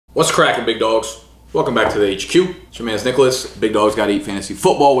What's cracking, big dogs? Welcome back to the HQ. It's your man's Nicholas. Big Dogs Gotta Eat Fantasy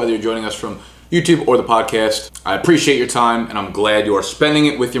Football, whether you're joining us from YouTube or the podcast. I appreciate your time, and I'm glad you are spending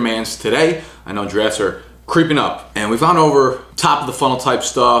it with your mans today. I know drafts are creeping up, and we've gone over top of the funnel type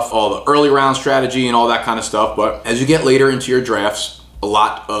stuff, all the early round strategy and all that kind of stuff, but as you get later into your drafts, a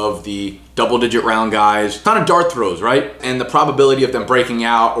lot of the double-digit round guys kind of dart throws, right? And the probability of them breaking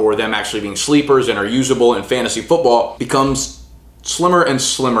out or them actually being sleepers and are usable in fantasy football becomes slimmer and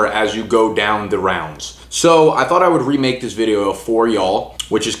slimmer as you go down the rounds. So I thought I would remake this video for y'all,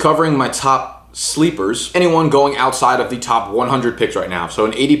 which is covering my top sleepers, anyone going outside of the top 100 picks right now. So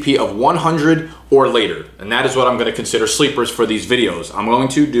an ADP of 100 or later. And that is what I'm going to consider sleepers for these videos. I'm going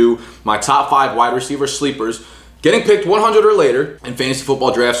to do my top 5 wide receiver sleepers getting picked 100 or later in fantasy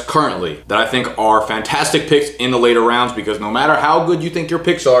football drafts currently that I think are fantastic picks in the later rounds, because no matter how good you think your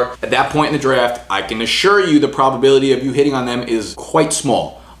picks are at that point in the draft, I can assure you the probability of you hitting on them is quite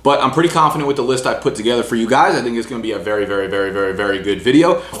small. But I'm pretty confident with the list I put together for you guys. I think it's going to be a very good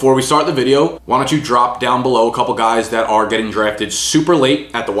video. Before we start the video, why don't you drop down below a couple guys that are getting drafted super late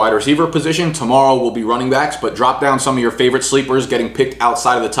at the wide receiver position. Tomorrow will be running backs, but drop down some of your favorite sleepers getting picked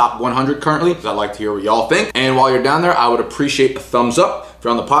outside of the top 100 currently, because I'd like to hear what y'all think. And while you're down there, I would appreciate a thumbs up if you're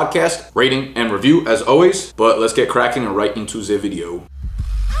on the podcast, rating and review as always. But let's get cracking and right into the video.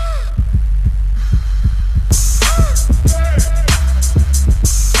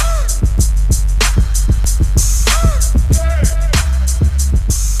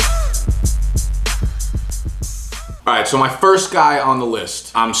 All right, so my first guy on the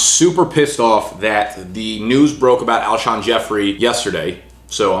list, I'm super pissed off that the news broke about Alshon Jeffrey yesterday.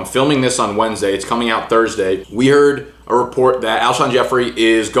 So I'm filming this on Wednesday. It's coming out Thursday. We heard a report that Alshon Jeffrey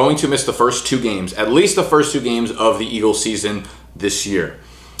is going to miss the first 2 games, at least the first 2 games of the Eagles season this year.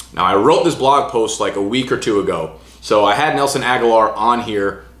 Now, I wrote this blog post like a week or 2 ago. So I had Nelson Agholor on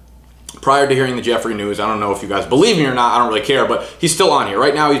here prior to hearing the Jeffrey news. I don't know if you guys believe me or not. I don't really care, but he's still on here.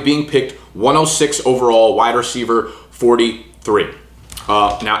 Right now, he's being picked 106 overall, wide receiver 43.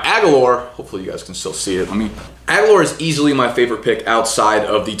 Now, Agholor, hopefully you guys can still see it. Agholor is easily my favorite pick outside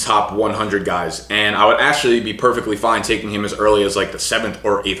of the top 100 guys, and I would actually be perfectly fine taking him as early as like the 7th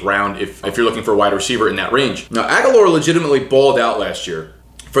or 8th round if you're looking for a wide receiver in that range. Now, Agholor legitimately balled out last year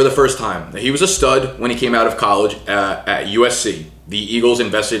for the first time. He was a stud when he came out of college at USC. The Eagles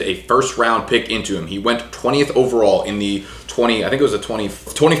invested a first-round pick into him. He went 20th overall in the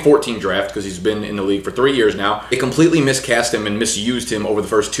 2014 draft, because he's been in the league for 3 years now. They completely miscast him and misused him over the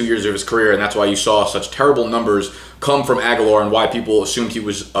first 2 years of his career, and that's why you saw such terrible numbers come from Agholor and why people assumed he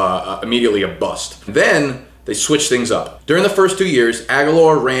was immediately a bust. Then they switched things up. During the first 2 years,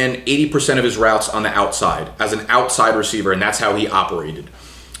 Agholor ran 80% of his routes on the outside as an outside receiver, and that's how he operated.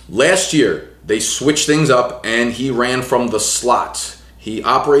 Last year, they switched things up and he ran from the slot. He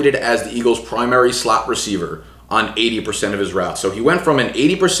operated as the Eagles' primary slot receiver on 80% of his routes. So he went from an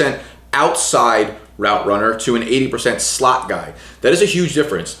 80% outside route runner to an 80% slot guy. That is a huge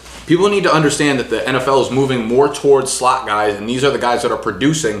difference. People need to understand that the NFL is moving more towards slot guys, and these are the guys that are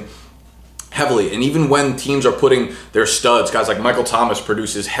producing heavily. And even when teams are putting their studs, guys like Michael Thomas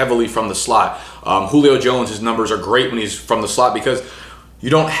produces heavily from the slot. Julio Jones, his numbers are great when he's from the slot, because you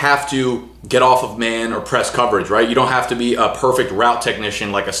don't have to get off of man or press coverage, right? You don't have to be a perfect route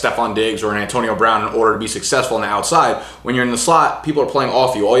technician like a Stephon Diggs or an Antonio Brown in order to be successful on the outside. When you're in the slot, people are playing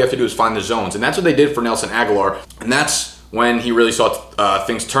off you. All you have to do is find the zones. And that's what they did for Nelson Agholor. And that's when he really saw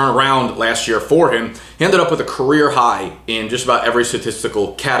things turn around last year for him. He ended up with a career high in just about every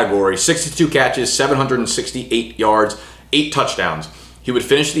statistical category. 62 catches, 768 yards, 8 touchdowns. He would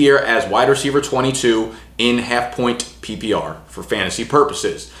finish the year as wide receiver 22 in half-point PPR for fantasy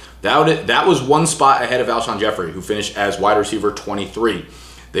purposes. That was 1 spot ahead of Alshon Jeffrey, who finished as wide receiver 23.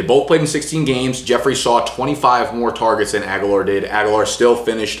 They both played in 16 games. Jeffrey saw 25 more targets than Agholor did. Agholor still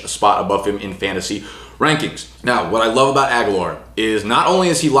finished a spot above him in fantasy rankings. Now, what I love about Agholor is not only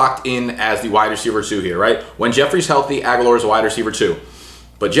is he locked in as the wide receiver 2 here, right? When Jeffrey's healthy, Agholor is a wide receiver 2.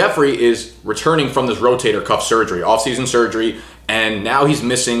 But Jeffrey is returning from this rotator cuff surgery, off-season surgery, and now he's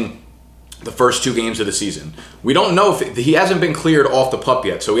missing the first 2 games of the season. We don't know if he hasn't been cleared off the PUP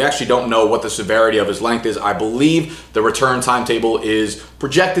yet, so we actually don't know what the severity of his length is. I believe the return timetable is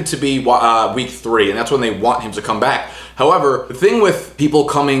projected to be week 3, and that's when they want him to come back. However, the thing with people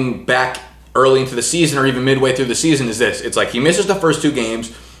coming back early into the season or even midway through the season is this. It's like he misses the first 2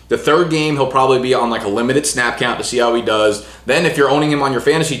 games. The 3rd game, he'll probably be on like a limited snap count to see how he does. Then if you're owning him on your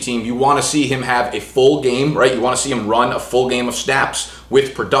fantasy team, you want to see him have a full game, right? You want to see him run a full game of snaps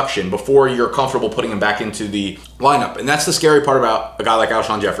with production before you're comfortable putting him back into the lineup. And that's the scary part about a guy like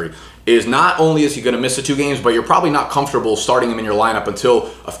Alshon Jeffrey. is not only is he going to miss the 2 games, but you're probably not comfortable starting him in your lineup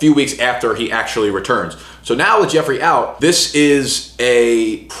until a few weeks after he actually returns. So now with Jeffrey out, this is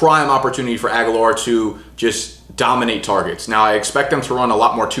a prime opportunity for Agholor to just dominate targets. Now I expect them to run a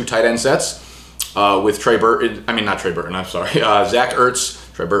lot more 2 tight end sets with Zach Ertz.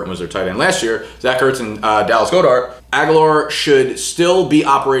 Trey Burton was their tight end last year. Zach Ertz and Dallas Goedert. Agholor should still be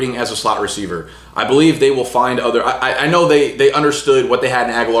operating as a slot receiver. I believe they will find other... I know they understood what they had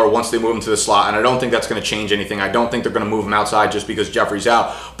in Agholor once they moved him to the slot, and I don't think that's going to change anything. I don't think they're going to move him outside just because Jeffrey's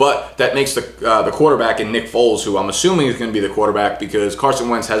out. But that makes the quarterback in Nick Foles, who I'm assuming is going to be the quarterback because Carson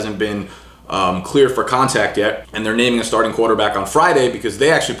Wentz hasn't been cleared for contact yet, and they're naming a starting quarterback on Friday because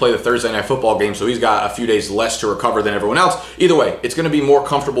they actually play the Thursday night football game, so he's got a few days less to recover than everyone else. Either way, it's going to be more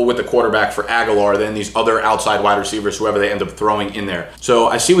comfortable with the quarterback for Agholor than these other outside wide receivers, whoever they end up throwing in there. So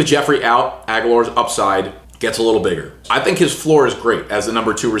I see with Jeffrey out, Agholor's upside gets a little bigger. I think his floor is great as the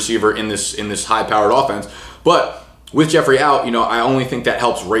number 2 receiver in this high-powered offense, but with Jeffrey out, I only think that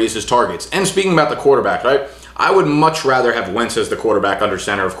helps raise his targets. And speaking about the quarterback, right? I would much rather have Wentz as the quarterback under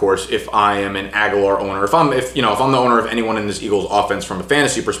center, of course, if I am an Agholor owner. If I'm the owner of anyone in this Eagles offense from a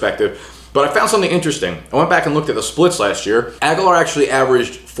fantasy perspective. But I found something interesting. I went back and looked at the splits last year. Agholor actually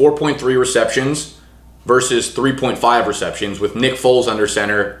averaged 4.3 receptions versus 3.5 receptions with Nick Foles under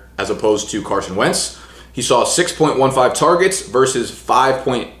center as opposed to Carson Wentz. He saw 6.15 targets versus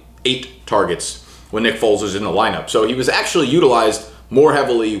 5.8 targets when Nick Foles was in the lineup. So he was actually utilized more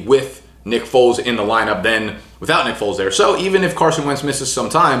heavily with Nick Foles in the lineup than without Nick Foles there. So even if Carson Wentz misses some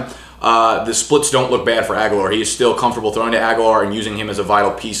time, the splits don't look bad for Agholor. He is still comfortable throwing to Agholor and using him as a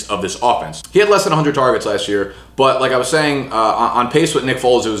vital piece of this offense. He had less than 100 targets last year, but like I was saying, on pace with Nick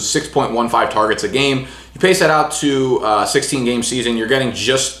Foles, it was 6.15 targets a game. You pace that out to a 16-game season, you're getting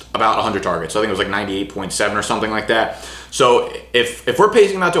just about 100 targets. So I think it was like 98.7 or something like that. So if we're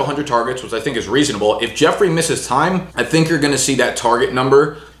pacing him out to 100 targets, which I think is reasonable, if Jeffrey misses time, I think you're going to see that target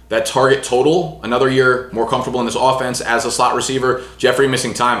number, that target total, another year more comfortable in this offense as a slot receiver. Jeffrey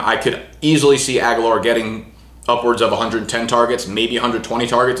missing time, I could easily see Agholor getting upwards of 110 targets, maybe 120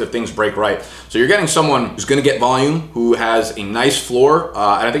 targets if things break right. So you're getting someone who's going to get volume, who has a nice floor, and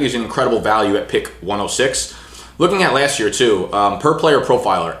I think he's an incredible value at pick 106. Looking at last year too, per player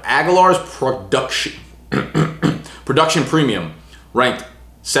profiler, Agholor's production premium ranked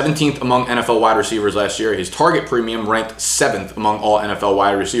 17th among NFL wide receivers last year. His target premium ranked 7th among all NFL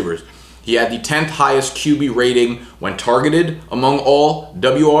wide receivers. He had the 10th highest QB rating when targeted among all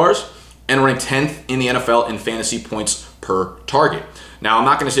WRs and ranked 10th in the NFL in fantasy points per target. Now, I'm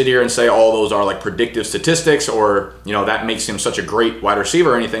not going to sit here and say all those are like predictive statistics or, that makes him such a great wide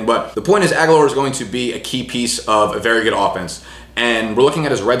receiver or anything, but the point is Agholor is going to be a key piece of a very good offense. And we're looking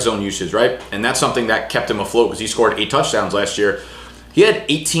at his red zone usage, right? And that's something that kept him afloat because he scored 8 touchdowns last year. He had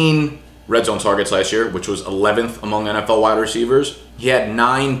 18 red zone targets last year, which was 11th among NFL wide receivers. He had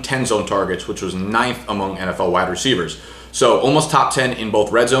 9 10-zone targets, which was 9th among NFL wide receivers. So almost top 10 in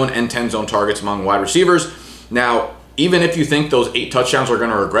both red zone and 10-zone targets among wide receivers. Now, even if you think those 8 touchdowns are going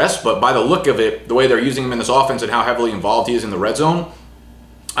to regress, but by the look of it, the way they're using him in this offense and how heavily involved he is in the red zone,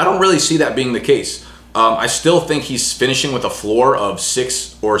 I don't really see that being the case. I still think he's finishing with a floor of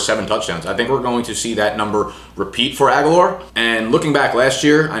 6 or 7 touchdowns. I think we're going to see that number repeat for Agholor. And looking back last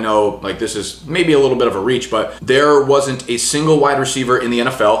year, I know this is maybe a little bit of a reach, but there wasn't a single wide receiver in the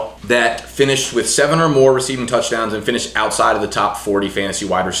NFL that finished with 7 or more receiving touchdowns and finished outside of the top 40 fantasy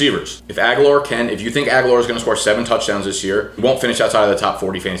wide receivers. If you think Agholor is going to score 7 touchdowns this year, he won't finish outside of the top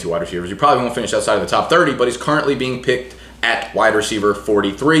 40 fantasy wide receivers. He probably won't finish outside of the top 30, but he's currently being picked at wide receiver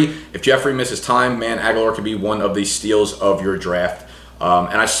 43. If Jeffrey misses time, man, Agholor could be one of the steals of your draft.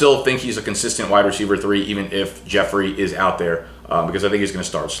 And I still think he's a consistent wide receiver 3, even if Jeffrey is out there, because I think he's going to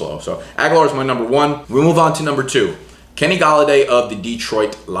start slow. So Agholor is my number 1. We move on to number 2. Kenny Golladay of the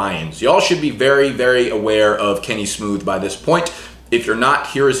Detroit Lions. Y'all should be very, very aware of Kenny Smooth by this point. If you're not,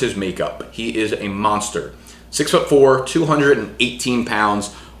 here is his makeup. He is a monster. 6'4", 218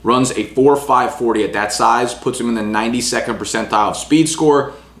 pounds. Runs a 4.5 40 at that size, puts him in the 92nd percentile of speed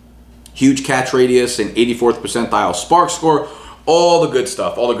score, huge catch radius, and 84th percentile spark score, all the good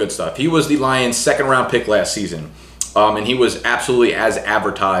stuff, all the good stuff. He was the Lions' 2nd round pick last season, and he was absolutely as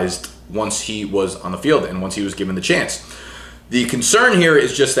advertised once he was on the field and once he was given the chance. The concern here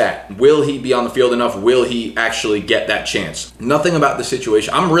is just that. Will he be on the field enough? Will he actually get that chance? Nothing about the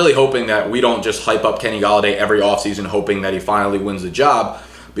situation. I'm really hoping that we don't just hype up Kenny Golladay every offseason hoping that he finally wins the job,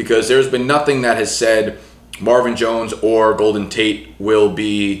 because there's been nothing that has said Marvin Jones or Golden Tate will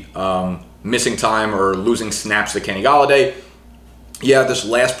be missing time or losing snaps to Kenny Golladay. Yeah, this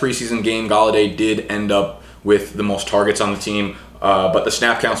last preseason game, Golladay did end up with the most targets on the team. but the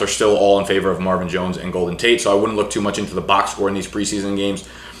snap counts are still all in favor of Marvin Jones and Golden Tate, so I wouldn't look too much into the box score in these preseason games.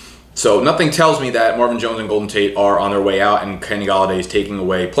 So nothing tells me that Marvin Jones and Golden Tate are on their way out and Kenny Golladay is taking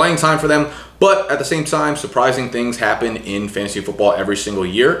away playing time for them. But at the same time, surprising things happen in fantasy football every single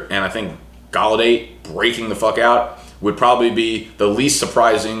year. And I think Golladay breaking the fuck out would probably be the least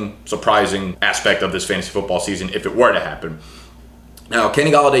surprising aspect of this fantasy football season if it were to happen. Now,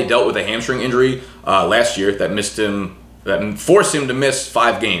 Kenny Golladay dealt with a hamstring injury last year that forced him to miss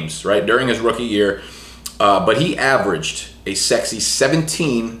 5 games, right, during his rookie year. But he averaged a sexy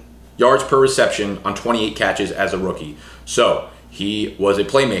 17 yards per reception on 28 catches as a rookie. So he was a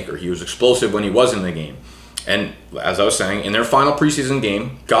playmaker. He was explosive when he was in the game. And as I was saying, in their final preseason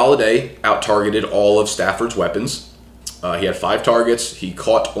game, Golladay out-targeted all of Stafford's weapons. He had 5 targets. He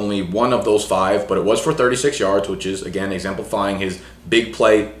caught only 1 of those 5, but it was for 36 yards, which is, again, exemplifying his big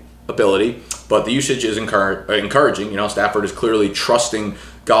play ability. But the usage is encouraging. You know, Stafford is clearly trusting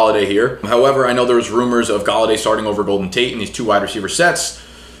Golladay here. However, I know there was rumors of Golladay starting over Golden Tate in these 2 wide receiver sets.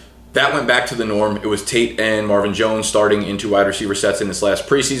 That went back to the norm. It was Tate and Marvin Jones starting in 2 wide receiver sets in this last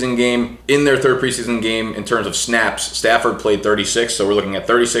preseason game. In their 3rd preseason game, in terms of snaps, Stafford played 36, so we're looking at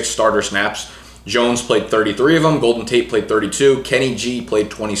 36 starter snaps. Jones played 33 of them. Golden Tate played 32. Kenny G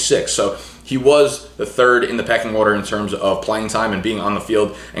played 26. So he was the 3rd in the pecking order in terms of playing time and being on the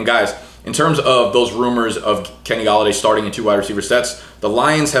field. And guys, in terms of those rumors of Kenny Golladay starting in 2 wide receiver sets, the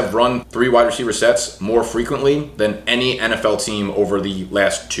Lions have run 3 wide receiver sets more frequently than any NFL team over the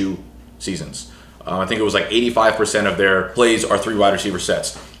last 2 seasons. I think it was like 85% of their plays are 3 wide receiver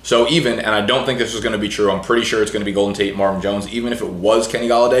sets. So even, and I don't think this is going to be true, I'm pretty sure it's going to be Golden Tate and Marvin Jones. Even if it was Kenny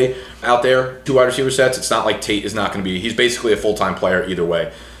Golladay out there, 2 wide receiver sets, it's not like Tate is not going to be, he's basically a full-time player either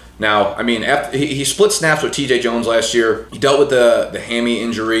way. Now, I mean, after, he split snaps with TJ Jones last year. He dealt with the hammy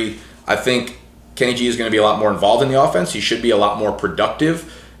injury. I think Kenny G is going to be a lot more involved in the offense. He should be a lot more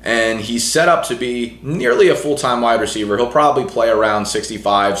productive. And he's set up to be nearly a full-time wide receiver. He'll probably play around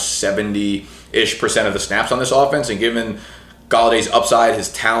 65, 70-ish% of the snaps on this offense. And given Galladay's upside,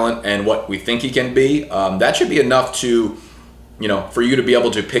 his talent, and what we think he can be, that should be enough to, you know, for you to be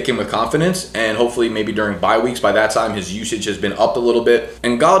able to pick him with confidence. And hopefully maybe during bye weeks, by that time, his usage has been upped a little bit.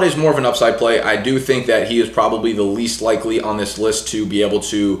 And Galladay's more of an upside play. I do think that he is probably the least likely on this list to be able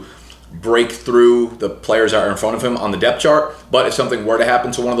to break through the players that are in front of him on the depth chart. But if something were to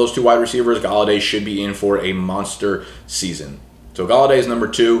happen to one of those 2 wide receivers, Golladay should be in for a monster season. So Golladay is number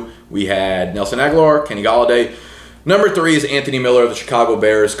 2. We had Nelson Agholor, Kenny Golladay. Number 3 is Anthony Miller of the Chicago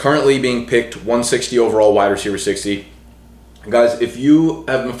Bears, currently being picked 160 overall, wide receiver 60. Guys, if you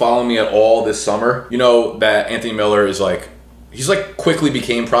have been following me at all this summer, you know that Anthony Miller is like, he's like quickly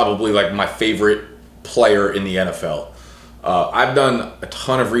became probably like my favorite player in the NFL. I've done a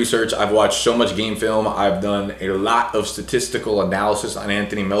ton of research. I've watched so much game film. I've done a lot of statistical analysis on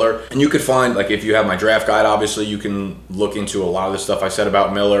Anthony Miller. And you could find, like, if you have my draft guide, obviously, you can look into a lot of the stuff I said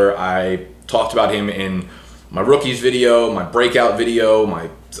about Miller. I talked about him in my rookies video, my breakout video,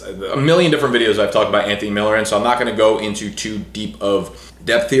 a million different videos I've talked about Anthony Miller in, so I'm not going to go into too deep of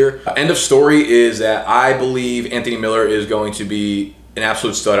depth here. End of story is that I believe Anthony Miller is going to be an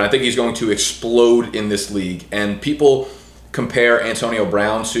absolute stud. I think he's going to explode in this league. And people compare Antonio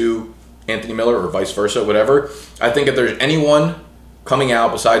Brown to Anthony Miller or vice versa, whatever. I think if there's anyone coming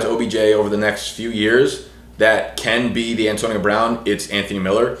out besides OBJ over the next few years that can be the Antonio Brown, it's Anthony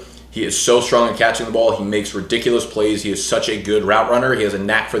Miller. He is so strong at catching the ball. He makes ridiculous plays. He is such a good route runner. He has a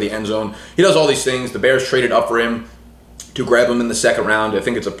knack for the end zone. He does all these things. The Bears traded up for him to grab him in the 2nd round. I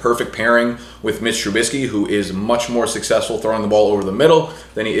think it's a perfect pairing with Mitch Trubisky, who is much more successful throwing the ball over the middle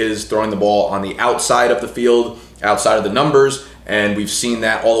than he is throwing the ball on the outside of the field, outside of the numbers. And we've seen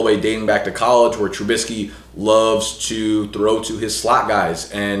that all the way dating back to college, where Trubisky loves to throw to his slot guys.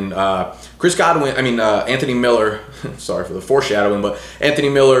 And Anthony Miller, sorry for the foreshadowing, but Anthony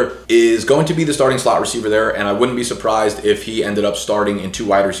Miller is going to be the starting slot receiver there, and I wouldn't be surprised if he ended up starting in 2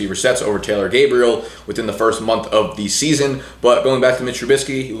 wide receiver sets over Taylor Gabriel within the first month of the season. But going back to Mitch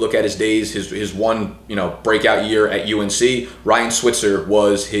Trubisky, you look at his days, his one breakout year at UNC, Ryan Switzer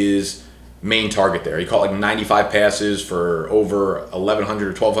was his main target there. He caught like 95 passes for over 1,100 or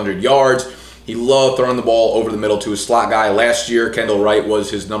 1,200 yards. He loved throwing the ball over the middle to his slot guy. Last year, Kendall Wright was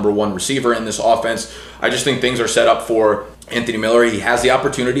his number 1 receiver in this offense. I just think things are set up for Anthony Miller. He has the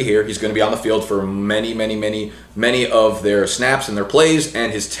opportunity here. He's going to be on the field for many of their snaps and their plays,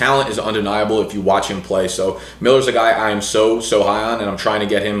 and his talent is undeniable if you watch him play. So Miller's a guy I am so high on, and I'm trying to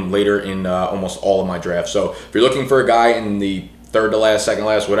get him later in almost all of my drafts. So if you're looking for a guy in the 3rd to last, 2nd to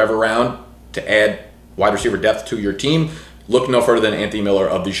last, whatever round to add wide receiver depth to your team, look no further than Anthony Miller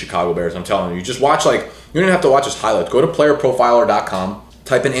of the Chicago Bears. I'm telling you, just watch like You don't even have to watch his highlights. Go to playerprofiler.com,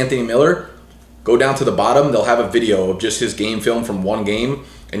 type in Anthony Miller, go down to the bottom. They'll have a video of just his game film from one game,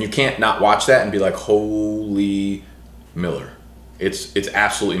 and you can't not watch that and be like, holy Miller. It's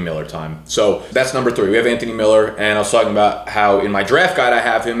absolutely Miller time. So that's number 3. We have Anthony Miller, and I was talking about how in my draft guide I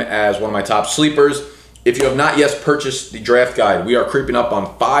have him as one of my top sleepers. If you have not yet purchased the draft guide, we are creeping up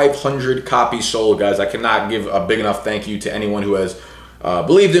on 500 copies sold, guys. I cannot give a big enough thank you to anyone who has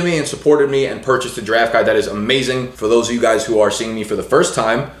believed in me and supported me and purchased the draft guide. That is amazing. For those of you guys who are seeing me for the first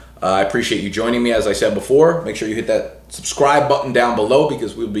time, I appreciate you joining me. As I said before, make sure you hit that subscribe button down below,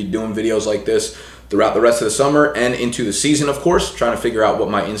 because we'll be doing videos like this throughout the rest of the summer and into the season, of course, trying to figure out what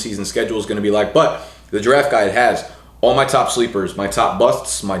my in-season schedule is going to be like. But the draft guide has all my top sleepers, my top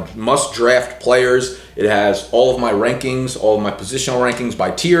busts, my must-draft players. It has all of my rankings, all of my positional rankings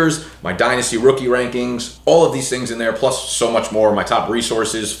by tiers, my dynasty rookie rankings, all of these things in there, plus so much more. My top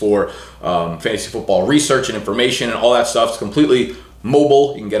resources for fantasy football research and information and all that stuff. It's completely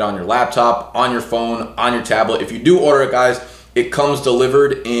mobile. You can get on your laptop, on your phone, on your tablet. If you do order it, guys, it comes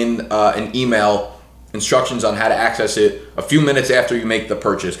delivered in an email, instructions on how to access it a few minutes after you make the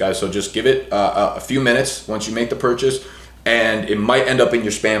purchase, guys. So just give it a few minutes once you make the purchase, and it might end up in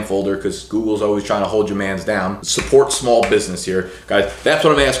your spam folder, because Google's always trying to hold your mans down. Support small business here, guys. That's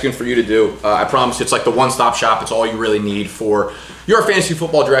what I'm asking for you to do. I promise it's like the one-stop shop. It's all you really need for your fantasy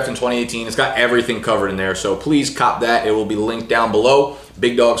football draft in 2018. It's got everything covered in there, so please cop that. It will be linked down below,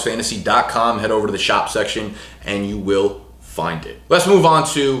 bigdogsfantasy.com. Head over to the shop section and you will find it. Let's move on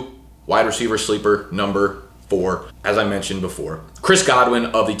to wide receiver sleeper number 4. As I mentioned before, Chris Godwin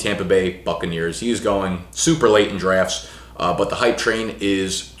of the Tampa Bay Buccaneers. He is going super late in drafts, but the hype train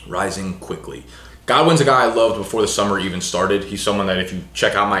is rising quickly. Godwin's a guy I loved before the summer even started. He's someone that if you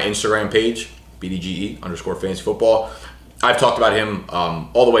check out my Instagram page, BDGE_fantasy football, I've talked about him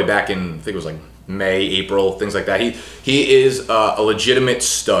all the way back in, I think it was like May, April, things like that. He is a legitimate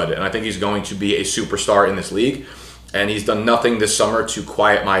stud, and I think he's going to be a superstar in this league. And he's done nothing this summer to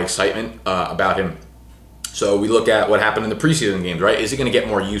quiet my excitement about him. So we look at what happened in the preseason games, right? Is he going to get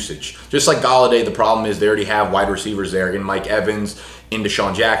more usage? Just like Golladay, the problem is they already have wide receivers there in Mike Evans, in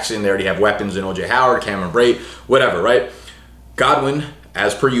Deshaun Jackson. They already have weapons in O.J. Howard, Cameron Brate, whatever, right? Godwin,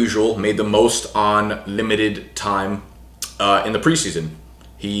 as per usual, made the most on limited time in the preseason.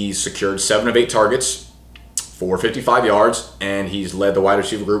 He secured 7 of 8 targets for 55 yards, and he's led the wide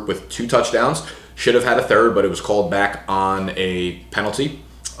receiver group with 2 touchdowns. Should have had a 3rd, but it was called back on a penalty.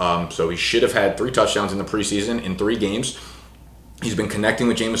 So he should have had 3 touchdowns in the preseason in 3 games. He's been connecting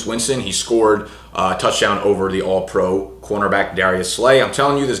with Jameis Winston. He scored a touchdown over the all-pro cornerback Darius Slay. I'm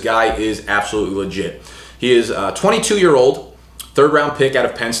telling you, this guy is absolutely legit. He is a 22-year-old, 3rd-round pick out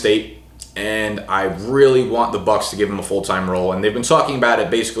of Penn State, and I really want the Bucs to give him a full-time role. And they've been talking about it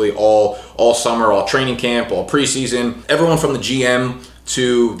basically all summer, all training camp, all preseason. Everyone from the GM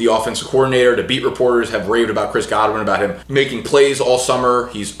to the offensive coordinator to beat reporters have raved about Chris Godwin, about him making plays all summer.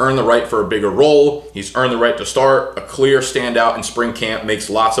 He's earned the right for a bigger role. He's earned the right to start, a clear standout in spring camp, makes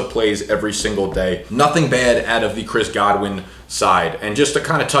lots of plays every single day. Nothing bad out of the Chris Godwin side. And just to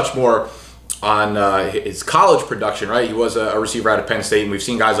kind of touch more on his college production, right? He was a receiver out of Penn State, and we've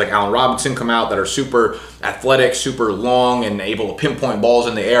seen guys like Allen Robinson come out that are super athletic, super long, and able to pinpoint balls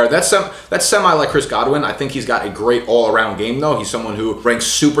in the air. That's semi like Chris Godwin. I think he's got a great all-around game, though. He's someone who ranks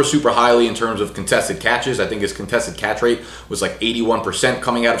super highly in terms of contested catches. I think his contested catch rate was like 81%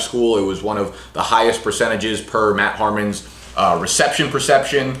 coming out of school. It was one of the highest percentages per Matt Harmon's reception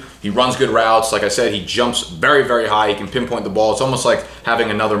perception. He runs good routes. Like I said, he jumps very high. He can pinpoint the ball. It's almost like having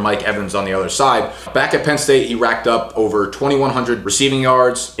another Mike Evans on the other side. Back at Penn State, he racked up over 2,100 receiving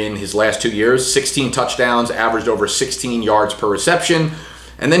yards in his last 2 years, 16 touchdowns, averaged over 16 yards per reception.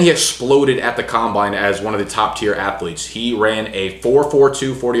 And then he exploded at the combine as one of the top tier athletes. He ran a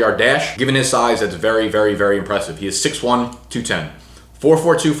 4.42 40-yard dash. Given his size, that's very impressive. He is 6'1", 210.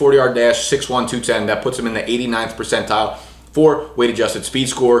 4.42 40-yard dash, 6'1", 210. That puts him in the 89th percentile for weight-adjusted speed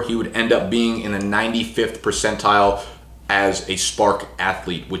score. He would end up being in the 95th percentile as a spark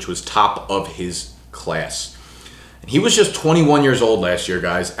athlete, which was top of his class. And he was just 21 years old last year,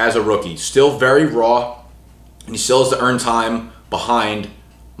 guys, as a rookie. Still very raw, and he still has to earn time behind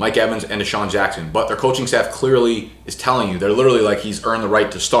Mike Evans and Deshaun Jackson. But their coaching staff clearly is telling you, they're literally like, he's earned the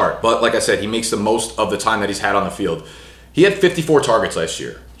right to start. But like I said, he makes the most of the time that he's had on the field. He had 54 targets last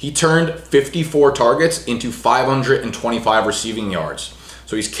year. He turned 54 targets into 525 receiving yards.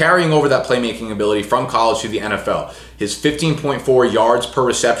 So he's carrying over that playmaking ability from college to the NFL. His 15.4 yards per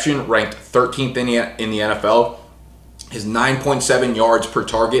reception ranked 13th in the NFL. His 9.7 yards per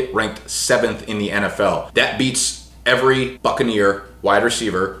target ranked 7th in the NFL. That beats every Buccaneer wide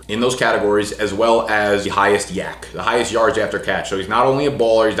receiver in those categories, as well as the highest yak, the highest yards after catch. So he's not only a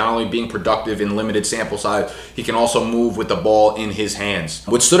baller, he's not only being productive in limited sample size, he can also move with the ball in his hands.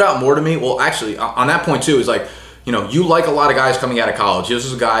 What stood out more to me, well, actually, on that point too, is like, you know, you like a lot of guys coming out of college. This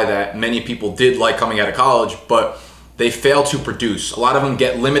is a guy that many people did like coming out of college, but they fail to produce. A lot of them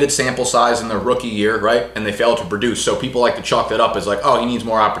get limited sample size in their rookie year, right? And they fail to produce. So people like to chalk that up as like, oh, he needs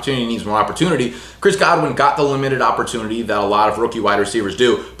more opportunity, he needs more opportunity. Chris Godwin got the limited opportunity that a lot of rookie wide receivers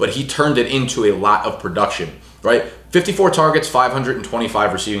do, but he turned it into a lot of production, right? 54 targets,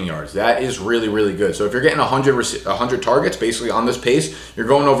 525 receiving yards. That is really, really good. So if you're getting 100 targets, basically on this pace, you're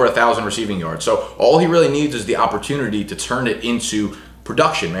going over 1,000 receiving yards. So all he really needs is the opportunity to turn it into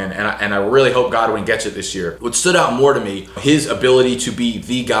production, man, and I really hope Godwin gets it this year. What stood out more to me, his ability to be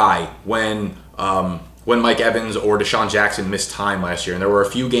the guy when Mike Evans or Deshaun Jackson missed time last year, and there were a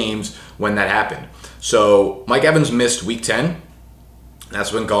few games when that happened. So Mike Evans missed week 10.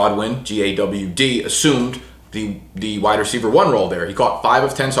 That's when Godwin, G-A-W-D, assumed the wide receiver 1 role there. He caught 5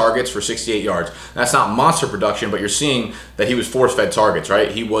 of 10 targets for 68 yards. That's not monster production, but you're seeing that he was force-fed targets, right?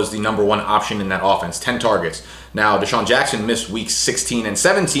 He was the #1 option in that offense, 10 targets. Now, Deshaun Jackson missed weeks 16 and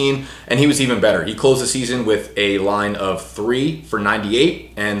 17, and he was even better. He closed the season with a line of 3 for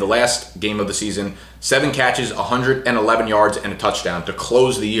 98, and the last game of the season, 7 catches, 111 yards, and a touchdown to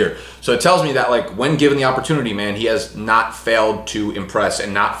close the year. So it tells me that, like, when given the opportunity, man, he has not failed to impress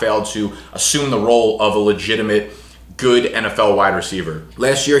and not failed to assume the role of a legitimate, good NFL wide receiver.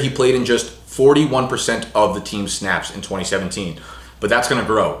 Last year, he played in just 41% of the team's snaps in 2017, but that's going to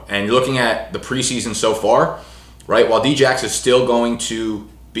grow. And you're looking at the preseason so far, right? While D-Jax is still going to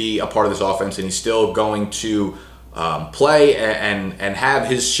be a part of this offense and he's still going to play and have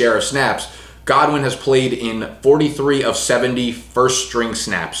his share of snaps, Godwin has played in 43 of 70 first-string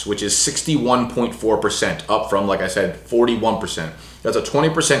snaps, which is 61.4%, up from, like I said, 41%. That's a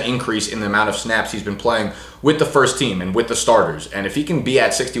 20% increase in the amount of snaps he's been playing with the first team and with the starters. And if he can be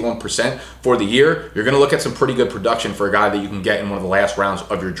at 61% for the year, you're going to look at some pretty good production for a guy that you can get in one of the last rounds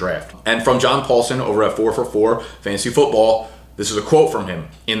of your draft. And from John Paulson over at 4for4 Fantasy Football, this is a quote from him.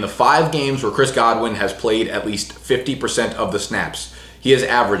 In the 5 games where Chris Godwin has played at least 50% of the snaps, he has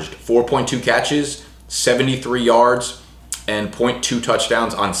averaged 4.2 catches, 73 yards, and 0.2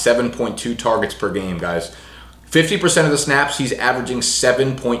 touchdowns on 7.2 targets per game, guys. 50% of the snaps, he's averaging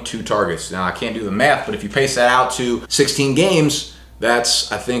 7.2 targets. Now, I can't do the math, but if you pace that out to 16 games,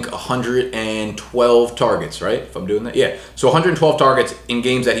 that's, I think, 112 targets, right? If I'm doing that. Yeah. So 112 targets in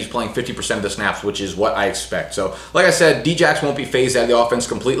games that he's playing 50% of the snaps, which is what I expect. So, like I said, D-Jax won't be phased out of the offense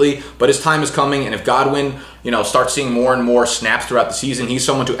completely, but his time is coming. And if Godwin, you know, starts seeing more and more snaps throughout the season, he's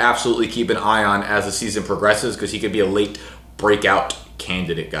someone to absolutely keep an eye on as the season progresses because he could be a late breakout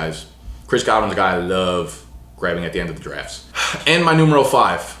candidate, guys. Chris Godwin's a guy I love grabbing at the end of the drafts. And my numero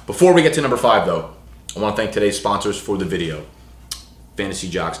 5. Before we get to number 5, though, I want to thank today's sponsors for the video.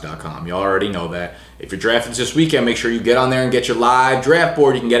 FantasyJocks.com. You already know that. If you're drafting this weekend, make sure you get on there and get your live draft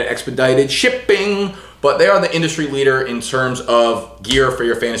board. You can get it expedited shipping. But they are the industry leader in terms of gear for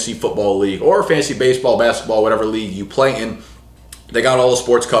your fantasy football league or fantasy baseball, basketball, whatever league you play in. They got all the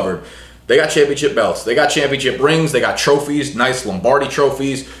sports covered. They got championship belts. They got championship rings. They got trophies, nice Lombardi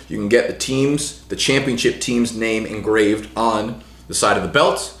trophies. You can get the championship team's name engraved on the side of the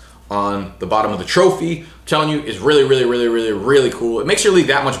belt, on the bottom of the trophy. I'm telling you, it's really, really, really, really, really cool. It makes your league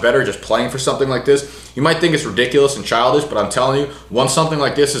that much better just playing for something like this. You might think it's ridiculous and childish, but I'm telling you, once something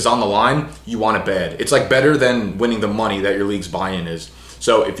like this is on the line, you want it bad. It's like better than winning the money that your league's buy-in is.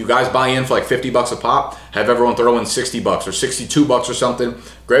 So if you guys buy in for like 50 bucks a pop, have everyone throw in 60 bucks or 62 bucks or something.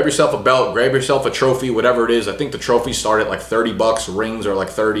 Grab yourself a belt, grab yourself a trophy, whatever it is. I think the trophies start at like 30 bucks, rings are like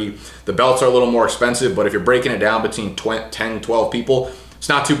 30. The belts are a little more expensive, but if you're breaking it down between 10, 12 people, it's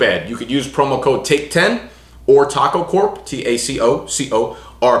not too bad. You could use promo code TAKE10 or Taco Corp,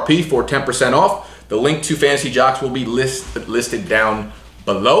 T-A-C-O-C-O-R-P for 10% off. The link to Fantasy Jocks will be listed down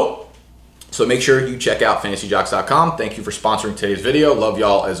below. So make sure you check out FantasyJocks.com. Thank you for sponsoring today's video. Love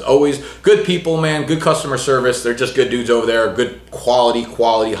y'all as always. Good people, man. Good customer service. They're just good dudes over there. Good quality,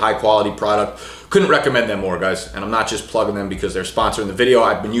 high quality product. Couldn't recommend them more, guys. And I'm not just plugging them because they're sponsoring the video.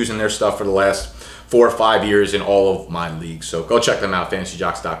 I've been using their stuff for the last 4 or 5 years in all of my leagues. So go check them out,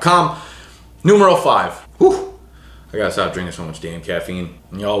 FantasyJocks.com. Numero 5. Whew. I gotta stop drinking so much damn caffeine.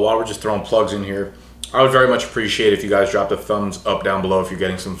 And y'all, while we're just throwing plugs in here, I would very much appreciate if you guys dropped a thumbs up down below if you're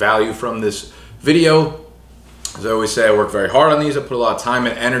getting some value from this video. As I always say, I work very hard on these. I put a lot of time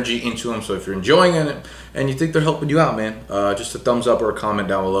and energy into them. So if you're enjoying it and you think they're helping you out, man, just a thumbs up or a comment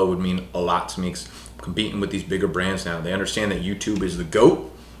down below would mean a lot to me. 'Cause I'm competing with these bigger brands now. They understand that YouTube is the GOAT.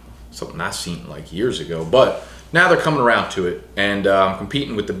 Something I've seen like years ago. But now they're coming around to it and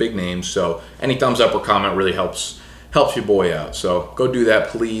competing with the big names. So any thumbs up or comment really helps your boy out. So go do that,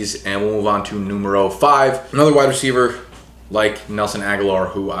 please. And we'll move on to numero 5. Another wide receiver like Nelson Agholor,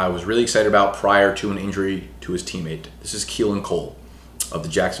 who I was really excited about prior to an injury to his teammate. This is Keelan Cole of the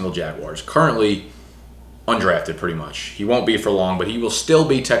Jacksonville Jaguars. Currently undrafted pretty much. He won't be for long, but he will still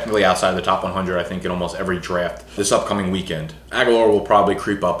be technically outside the top 100, I think, in almost every draft this upcoming weekend. Agholor will probably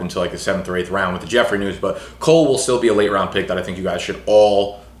creep up into like the 7th or 8th round with the Jeffrey news, but Cole will still be a late round pick that I think you guys should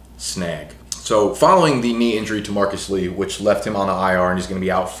all snag. So following the knee injury to Marcus Lee, which left him on the IR and he's going to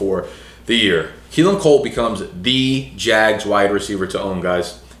be out for the year, Keelan Cole becomes the Jags wide receiver to own,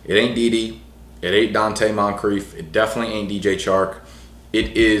 guys. It ain't Dede. It ain't Dante Moncrief. It definitely ain't DJ Chark.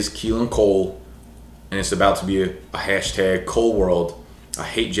 It is Keelan Cole, and it's about to be a hashtag Cole world. I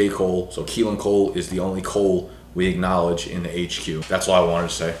hate J. Cole, so Keelan Cole is the only Cole we acknowledge in the HQ. That's all I wanted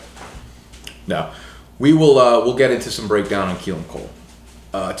to say. Now, we'll get into some breakdown on Keelan Cole.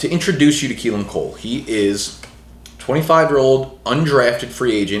 To introduce you to Keelan Cole, he is 25-year-old undrafted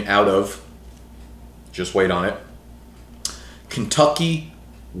free agent out of, just wait on it, Kentucky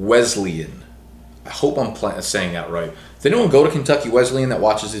Wesleyan. I hope I'm saying that right. Does anyone go to Kentucky Wesleyan that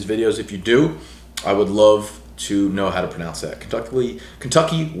watches his videos? If you do, I would love to know how to pronounce that.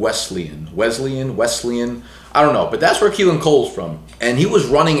 Kentucky Wesleyan. Wesleyan. I don't know, but that's where Keelan Cole's from. And he was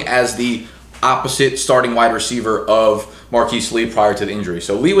running as the opposite starting wide receiver of Marquise Lee prior to the injury.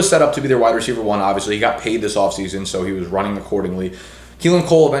 So Lee was set up to be their wide receiver 1, obviously. He got paid this offseason, so he was running accordingly. Keelan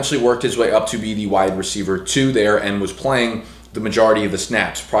Cole eventually worked his way up to be the wide receiver 2 there and was playing the majority of the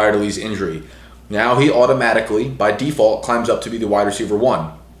snaps prior to Lee's injury. Now he automatically, by default, climbs up to be the wide receiver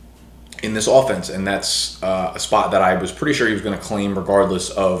 1 in this offense, and that's a spot that I was pretty sure he was going to claim regardless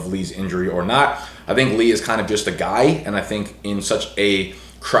of Lee's injury or not. I think Lee is kind of just a guy, and I think in such a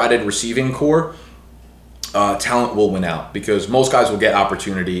crowded receiving core, talent will win out because most guys will get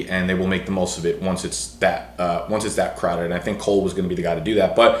opportunity and they will make the most of it once it's that crowded. And I think Cole was going to be the guy to do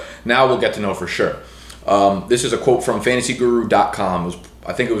that, but now we'll get to know for sure. This is a quote from FantasyGuru.com.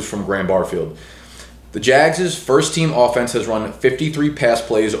 I think it was from Graham Barfield. The Jags' first-team offense has run 53 pass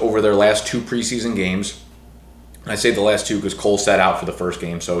plays over their last 2 preseason games. I say the last 2 because Cole sat out for the first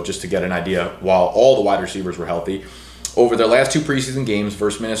game, so just to get an idea, while all the wide receivers were healthy. Over their last 2 preseason games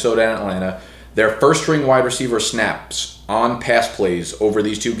versus Minnesota and Atlanta, their first-string wide receiver snaps on pass plays over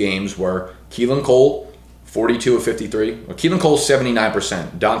these 2 games were Keelan Cole, 42 of 53. Keelan Cole,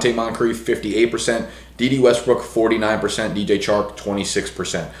 79%. Dante Moncrief, 58%. Dede Westbrook, 49%. DJ Chark,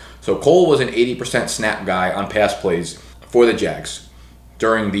 26%. So Cole was an 80% snap guy on pass plays for the Jags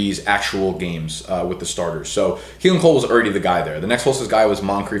during these actual games with the starters. So Keelan Cole was already the guy there. The next closest guy was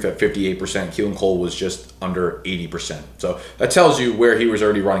Moncrief at 58%. Keelan Cole was just under 80%. So that tells you where he was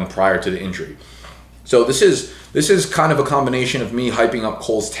already running prior to the injury. So this is kind of a combination of me hyping up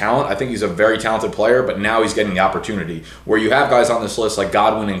Cole's talent. I think he's a very talented player, but now he's getting the opportunity. Where you have guys on this list like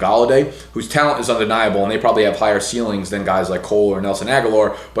Godwin and Golladay, whose talent is undeniable, and they probably have higher ceilings than guys like Cole or Nelson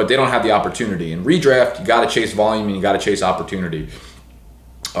Agholor, but they don't have the opportunity. In redraft, you got to chase volume and you got to chase opportunity.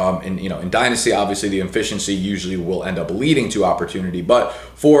 In Dynasty, obviously the efficiency usually will end up leading to opportunity. But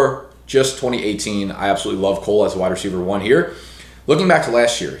for just 2018, I absolutely love Cole as a wide receiver 1 here. Looking back to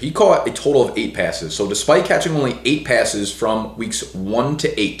last year, he caught a total of 8 passes. So despite catching only 8 passes from weeks 1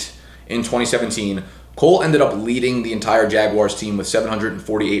 to 8 in 2017, Cole ended up leading the entire Jaguars team with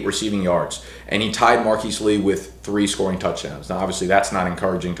 748 receiving yards. And he tied Marquise Lee with 3 scoring touchdowns. Now, obviously, that's not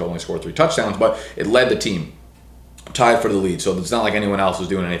encouraging to only score 3 touchdowns, but it led the team. Tied for the lead, so it's not like anyone else was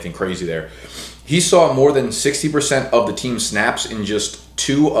doing anything crazy there. He saw more than 60% of the team's snaps in just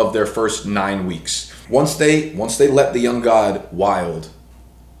 2 of their first 9 weeks. Once they let the young god wild,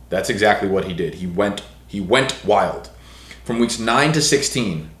 that's exactly what he did. He went wild. From weeks 9 to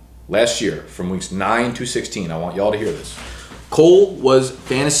 16 last year, from weeks 9 to 16, I want y'all to hear this. Cole was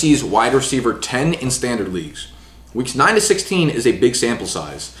Fantasy's wide receiver 10 in standard leagues. Weeks 9 to 16 is a big sample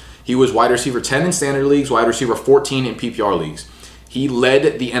size. He was wide receiver 10 in standard leagues, wide receiver 14 in PPR leagues. He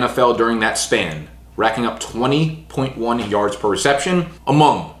led the NFL during that span, racking up 20.1 yards per reception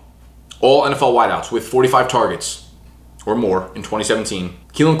among all NFL wideouts with 45 targets or more in 2017.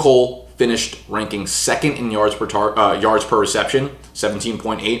 Keelan Cole finished ranking 2nd in yards per reception,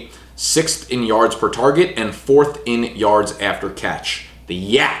 17.8, 6th in yards per target, and 4th in yards after catch. The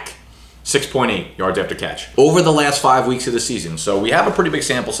Yak, 6.8 yards after catch over the last 5 weeks of the season. So we have a pretty big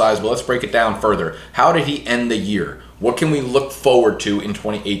sample size, but let's break it down further. How did he end the year? What can we look forward to in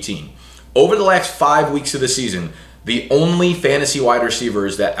 2018? Over the last 5 weeks of the season, the only fantasy wide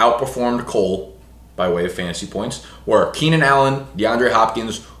receivers that outperformed Cole by way of fantasy points were Keenan Allen, DeAndre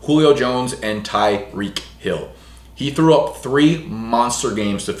Hopkins, Julio Jones, and Tyreek Hill. He threw up 3 monster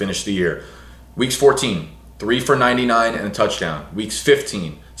games to finish the year. Weeks 14, 3 for 99 and a touchdown. Weeks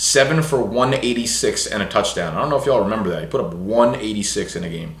 15, 7 for 186 and a touchdown. I don't know if y'all remember that. He put up 186 in a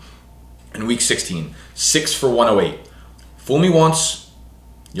game. In week 16, 6 for 108. Fool me once,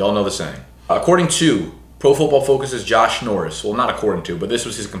 y'all know the saying. According to Pro Football Focus's Josh Norris, well, not according to, but this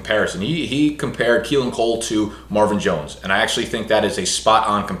was his comparison. He compared Keelan Cole to Marvin Jones, and I actually think that is a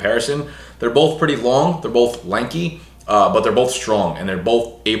spot-on comparison. They're both pretty long, they're both lanky, but they're both strong, and they're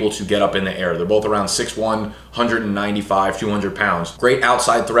both able to get up in the air. They're both around 6'1", 195, 200 pounds. Great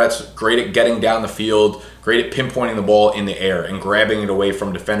outside threats, great at getting down the field, great at pinpointing the ball in the air and grabbing it away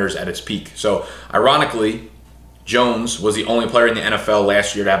from defenders at its peak. So, ironically, Jones was the only player in the NFL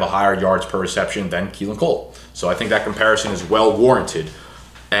last year to have a higher yards per reception than Keelan Cole. So I think that comparison is well warranted.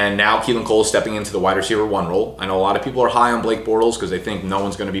 And now Keelan Cole is stepping into the wide receiver 1 role. I know a lot of people are high on Blake Bortles because they think no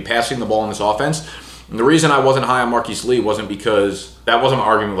one's going to be passing the ball in this offense. And the reason I wasn't high on Marquise Lee wasn't because that wasn't my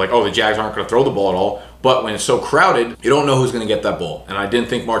argument like, oh, the Jags aren't going to throw the ball at all. But when it's so crowded, you don't know who's going to get that ball. And I didn't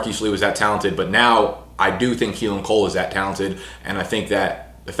think Marquise Lee was that talented, but now I do think Keelan Cole is that talented. And I think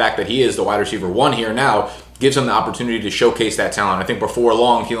that the fact that he is the wide receiver 1 here now gives him the opportunity to showcase that talent. I think before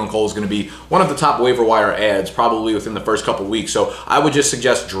long, Keelan Cole is going to be one of the top waiver wire ads probably within the first couple weeks. So I would just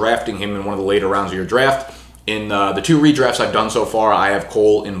suggest drafting him in one of the later rounds of your draft. In the 2 redrafts I've done so far, I have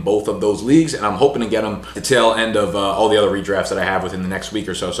Cole in both of those leagues, and I'm hoping to get him at the tail end of all the other redrafts that I have within the next week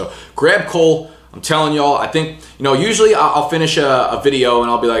or so. So grab Cole. I'm telling y'all, I think, usually I'll finish a video and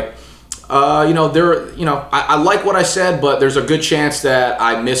I'll be like, I like what I said, but there's a good chance that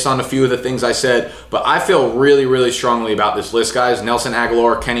I miss on a few of the things I said. But I feel really, really strongly about this list, guys. Nelson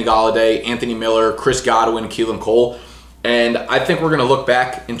Agholor, Kenny Golladay, Anthony Miller, Chris Godwin, Keelan Cole. And I think we're going to look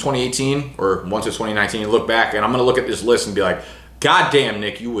back in 2018, or once it's 2019, look back, and I'm going to look at this list and be like, God damn,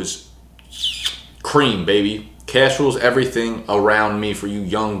 Nick, you was cream, baby. Cash rules everything around me for you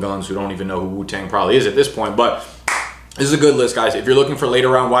young guns who don't even know who Wu-Tang probably is at this point. But this is a good list, guys. If you're looking for later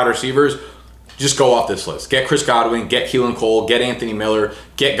round wide receivers, just go off this list. Get Chris Godwin, get Keelan Cole, get Anthony Miller,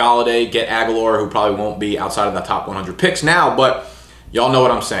 get Golladay, get Agholor, who probably won't be outside of the top 100 picks now, but y'all know what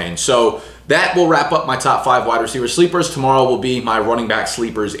I'm saying. So that will wrap up my top 5 wide receiver sleepers. Tomorrow will be my running back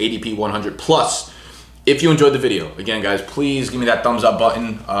sleepers, ADP 100 plus. If you enjoyed the video, again, guys, please give me that thumbs up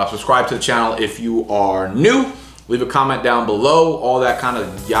button. Subscribe to the channel if you are new. Leave a comment down below, all that kind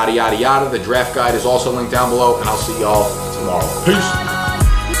of yada, yada, yada. The draft guide is also linked down below, and I'll see y'all tomorrow. Peace.